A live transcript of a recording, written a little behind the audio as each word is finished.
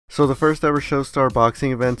So the first ever Showstar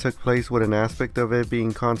boxing event took place with an aspect of it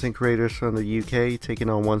being content creators from the UK taking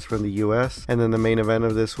on ones from the US, and then the main event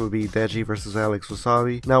of this would be Deji versus Alex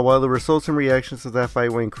Wassabi. Now while the results and reactions to that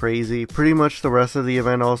fight went crazy, pretty much the rest of the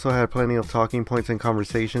event also had plenty of talking points and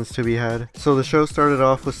conversations to be had. So the show started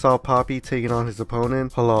off with Papi taking on his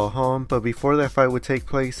opponent, Halal, but before that fight would take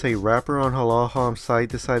place, a rapper on Halal's side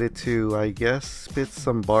decided to, I guess, spit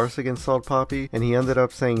some bars against Papi, and he ended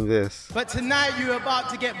up saying this. But tonight you're about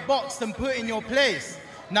to get boxed and put in your place.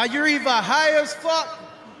 Now you're either high as fuck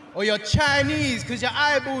or you're Chinese because your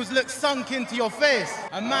eyeballs look sunk into your face.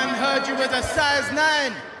 A man heard you was a size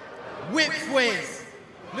 9, whip waist,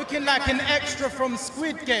 looking like an extra from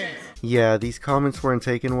Squid Game. Yeah, these comments weren't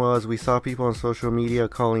taken well, as we saw people on social media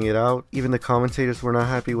calling it out. Even the commentators were not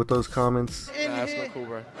happy with those comments. That's not cool,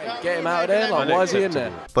 bro. Get him out of there, like, why is he in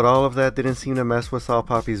there? But all of that didn't seem to mess with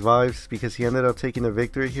Papi's vibes, because he ended up taking the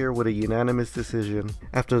victory here with a unanimous decision.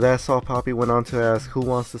 After that, Papi went on to ask who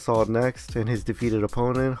wants to salt next, and his defeated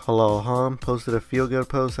opponent, Halal, posted a feel-good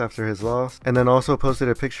post after his loss, and then also posted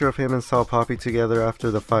a picture of him and Papi together after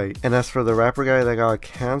the fight. And as for the rapper guy that got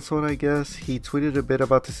cancelled, I guess, he tweeted a bit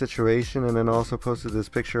about the situation and then also posted this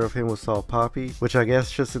picture of him with Papi, which I guess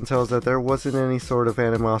just entails that there wasn't any sort of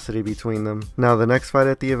animosity between them. Now the next fight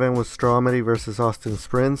at the event was Stromedy versus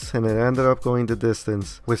Sprinz, and it ended up going the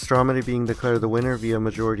distance, with Stromedy being declared the winner via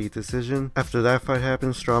majority decision. After that fight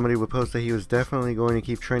happened, Stromedy would post that he was definitely going to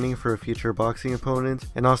keep training for a future boxing opponent,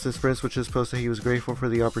 and Sprinz would just post that he was grateful for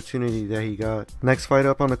the opportunity that he got. Next fight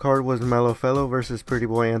up on the card was Mellow versus Pretty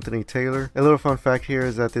Boy Anthony Taylor. A little fun fact here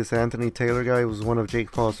is that this Anthony Taylor guy was one of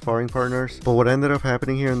Jake Paul's sparring partners, but what ended up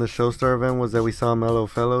happening here in the Showstar event was that we saw Mellow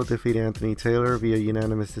defeat Anthony Taylor via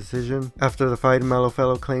unanimous decision. After the fight, Mellow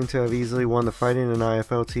claimed to have easily won the fight in an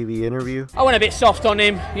IFL TV interview. I went a bit soft on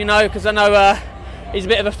him, you know, because I know he's a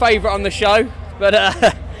bit of a favourite on the show, but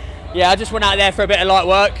yeah, I just went out there for a bit of light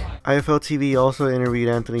work. IFL TV also interviewed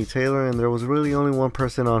Anthony Taylor, and there was really only one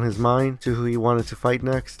person on his mind to who he wanted to fight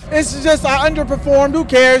next. It's just I underperformed, who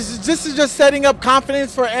cares? This is just setting up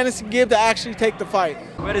confidence for Anderson Gibb to actually take the fight.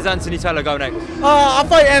 Where does Anthony Taylor go next? I'll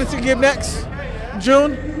fight Anderson Gibb next.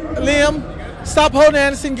 June, Liam, stop holding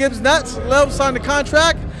Anderson Gibb's nuts. Let him sign the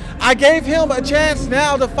contract. I gave him a chance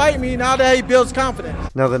now to fight me now that he builds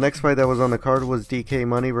confidence. Now the next fight that was on the card was DK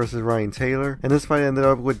Money versus Ryan Taylor, and this fight ended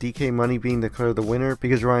up with DK Money being declared the winner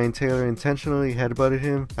because Ryan Taylor intentionally headbutted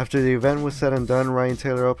him. After the event was said and done, Ryan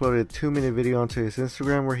Taylor uploaded a 2-minute video onto his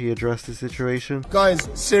Instagram where he addressed the situation. Guys,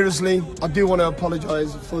 seriously, I do want to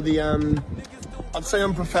apologize for the I'd say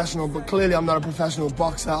unprofessional, but clearly I'm not a professional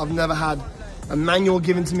boxer. I've never had a manual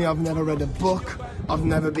given to me. I've never read a book. I've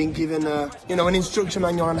never been given an instruction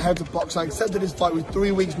manual on how to box. I accepted this fight with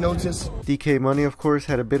 3 weeks notice. DK Money, of course,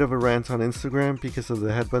 had a bit of a rant on Instagram because of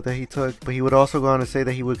the headbutt that he took, but he would also go on to say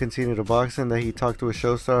that he would continue to box and that he talked to a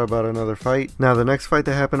Showstar about another fight. Now the next fight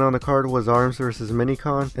that happened on the card was Armz versus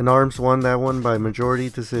Minikon, and Armz won that one by majority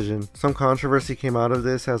decision. Some controversy came out of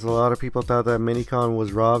this as a lot of people thought that Minikon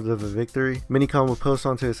was robbed of a victory. Minikon would post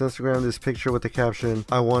onto his Instagram this picture with the caption,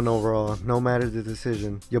 "I won overall, no matter the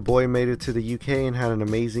decision. Your boy made it to the UK and had an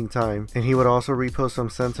amazing time." And he would also repost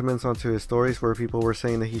some sentiments onto his stories where people were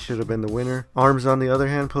saying that he should have been the winner. Armz, on the other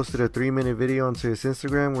hand, posted a 3-minute video onto his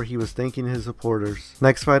Instagram where he was thanking his supporters.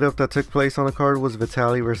 Next fight up that took place on the card was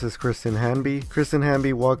Vitaly versus Kristen Hanby. Kristen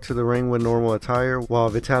Hanby walked to the ring with normal attire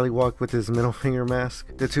while Vitaly walked with his middle finger mask.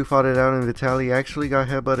 The two fought it out, and Vitaly actually got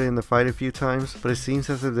headbutted in the fight a few times, but it seems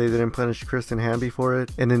as if they didn't punish Kristen Hanby for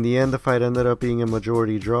it, and in the end the fight ended up being a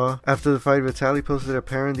majority draw. After the fight, Vitaly posted a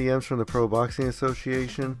pair in DMs from the Pro Boxing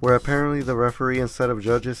Association, where apparently the referee and set of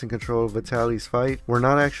judges in control of Vitaly's fight were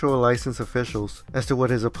not actual licensed officials. As to what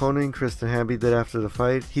his opponent, Kristen Hanby, did after the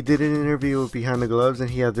fight, he did an interview with Behind the Gloves, and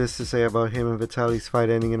he had this to say about him and Vitaly's fight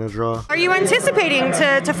ending in a draw. Are you anticipating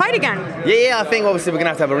to fight again? Yeah, I think obviously we're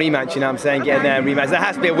going to have a rematch, you know what I'm saying, get there and rematch. There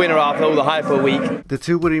has to be a winner after all the hype for a week. The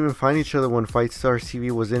two would even find each other when Fight Stars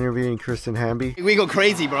TV was interviewing Kristen Hanby. We got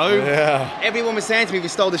crazy, bro. Yeah. Everyone was saying to me we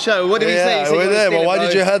stole the show. What did we say? Yeah, we're there, but why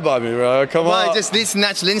did you headbutt me, bro? Come on. Well, just this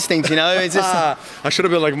natural instinct, you know. It's just. I should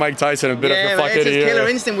have been like Mike Tyson and bit up the fuck out of you. you. Killer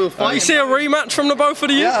instinct. We'll fight. You see a rematch from the both of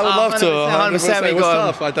you? Yeah, I would love to. 100%. What's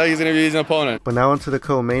tough? I thought he was gonna be his opponent. But now onto the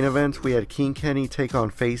co-main event, we had King Kenny take on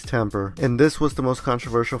FaZe Temperrr, and this was the most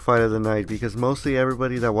controversial fight of the night because mostly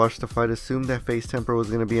everybody that watched the fight assumed that FaZe Temperrr was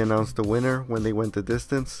going to be announced the winner when they went the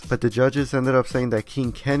distance, but the judges ended up saying that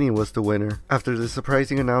King Kenny was the winner. After the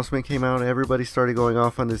surprising announcement came out, everybody started going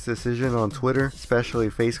off on this decision on Twitter, especially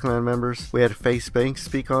FaZe Clan members. We had FaZe Banks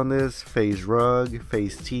speak on this, FaZe Rug,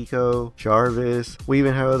 FaZe Tico, Jarvis. We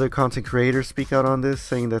even have other content creators speak out on this,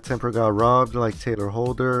 saying that Temperrr got robbed, like Taylor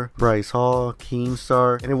Holder, Bryce Hall,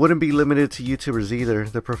 Keemstar, and it wouldn't be limited to YouTubers either.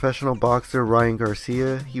 The professional boxer Ryan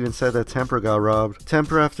Garcia even said that Temperrr got robbed.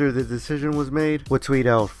 Temperrr, after the decision was made, would tweet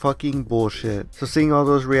out fucking bullshit. So seeing all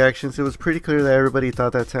those reactions, it was pretty clear that everybody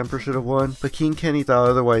thought that Temperrr should have won, but King Kenny thought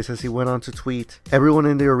otherwise as he went on to tweet, "Everyone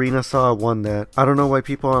in the arena saw I won that. I don't know why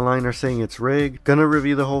people online are saying it's rigged. Gonna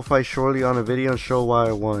review the whole fight shortly on a video and show why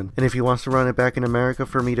I won. And if he wants to run it back in America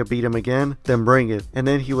for me to beat him again, then bring it." And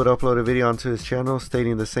then he would upload a video onto his channel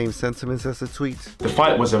stating the same sentiments as the tweet. The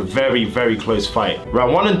fight was a very, very close fight.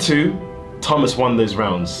 Round 1 and 2, Thomas won those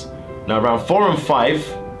rounds. Now round 4 and 5,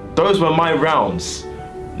 those were my rounds.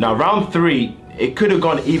 Now round 3, it could have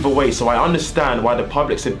gone either way, so I understand why the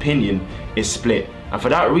public's opinion is split. And for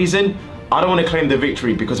that reason, I don't want to claim the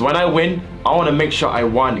victory, because when I win, I want to make sure I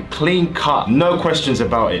won clean cut, no questions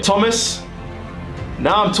about it. Thomas,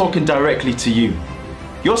 now I'm talking directly to you.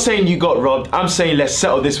 You're saying you got robbed, I'm saying let's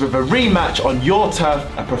settle this with a rematch on your turf,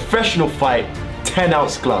 a professional fight,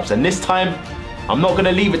 10-ounce gloves. And this time, I'm not going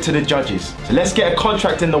to leave it to the judges. So let's get a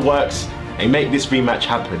contract in the works and make this rematch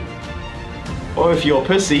happen. Or if you're a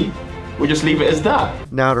pussy, we'll just leave it as that.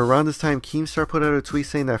 Now, at around this time, Keemstar put out a tweet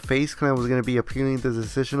saying that FaZe Clan was going to be appealing the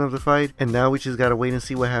decision of the fight, and now we just gotta wait and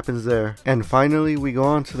see what happens there. And finally, we go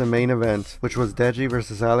on to the main event, which was Deji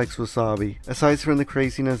versus Alex Wassabi. Aside from the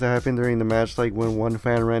craziness that happened during the match, like when one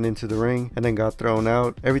fan ran into the ring and then got thrown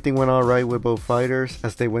out, everything went alright with both fighters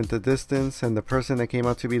as they went the distance, and the person that came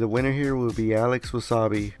out to be the winner here will be Alex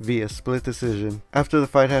Wassabi via split decision. After the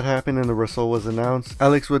fight had happened and the result was announced,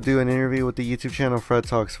 Alex would do an interview with the YouTube channel Fred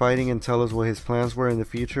Talks Fighting and tell us what his plans were in the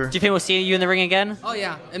future. Do you think we'll see you in the ring again? Oh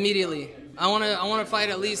yeah, immediately. I wanna fight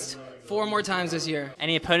at least 4 more times this year.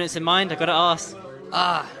 Any opponents in mind? I gotta ask.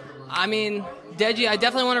 I mean, Deji. I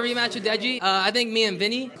definitely want to rematch with Deji. I think me and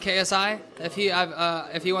Vinny, KSI,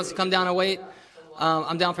 if he wants to come down a weight,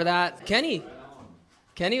 I'm down for that. Kenny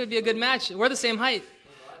would be a good match. We're the same height,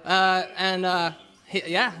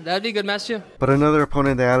 yeah, that'd be a good match too. But another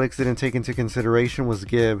opponent that Alex didn't take into consideration was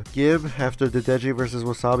Gib. Gib, after the Deji versus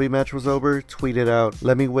Wassabi match was over, tweeted out,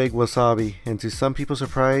 "Let me wig Wassabi." And to some people's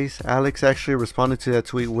surprise, Alex actually responded to that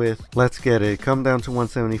tweet with, "Let's get it. Come down to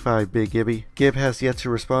 175, Big Gibby." Gib has yet to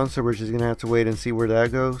respond, so we're just gonna have to wait and see where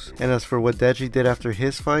that goes. And as for what Deji did after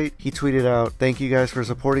his fight, he tweeted out, "Thank you guys for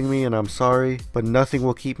supporting me, and I'm sorry, but nothing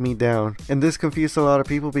will keep me down." And this confused a lot of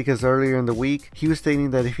people because earlier in the week, he was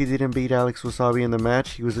stating that if he didn't beat Alex Wassabi in the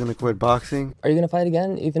match, he was going to quit boxing. Are you going to fight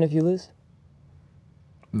again, even if you lose?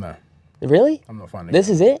 No. Really? I'm not fighting. This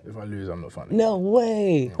is it? If I lose, I'm not fighting. No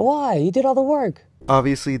way. Yeah. Why? You did all the work.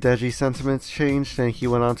 Obviously, Deji's sentiments changed, and he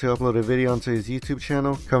went on to upload a video onto his YouTube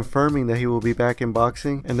channel confirming that he will be back in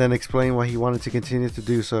boxing, and then explain why he wanted to continue to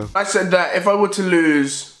do so. I said that if I were to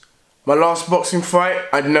lose my last boxing fight,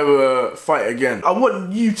 I'd never fight again. I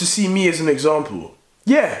want you to see me as an example.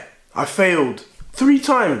 Yeah, I failed 3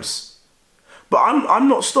 times. But I'm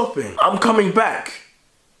not stopping. I'm coming back.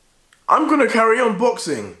 I'm gonna carry on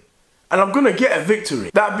boxing. And I'm gonna get a victory.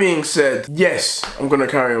 That being said, yes, I'm gonna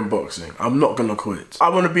carry on boxing. I'm not gonna quit. I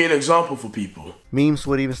wanna be an example for people. Memes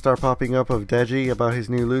would even start popping up of Deji about his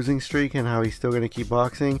new losing streak and how he's still gonna keep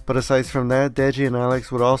boxing. But aside from that, Deji and Alex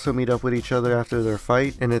would also meet up with each other after their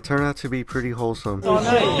fight, and it turned out to be pretty wholesome. Oh,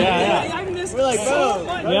 nice. Yeah. I missed We're like, so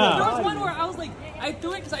much. Yeah. There was one where I was like, I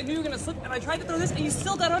threw it because I knew you were going to slip, and I tried to throw this, and you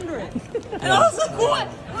still got under it. And I was like, what?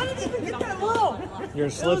 How did you even get that low?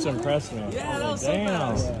 Your slips impressed me. Yeah, that was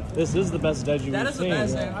damn. So fast. This is the best Deji we've seen. That is the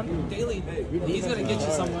best, man. I'm daily. He's going to get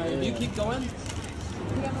you somewhere. If you keep going,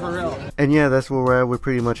 for real. And yeah, that's where we're at with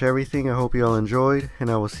pretty much everything. I hope you all enjoyed,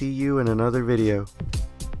 and I will see you in another video.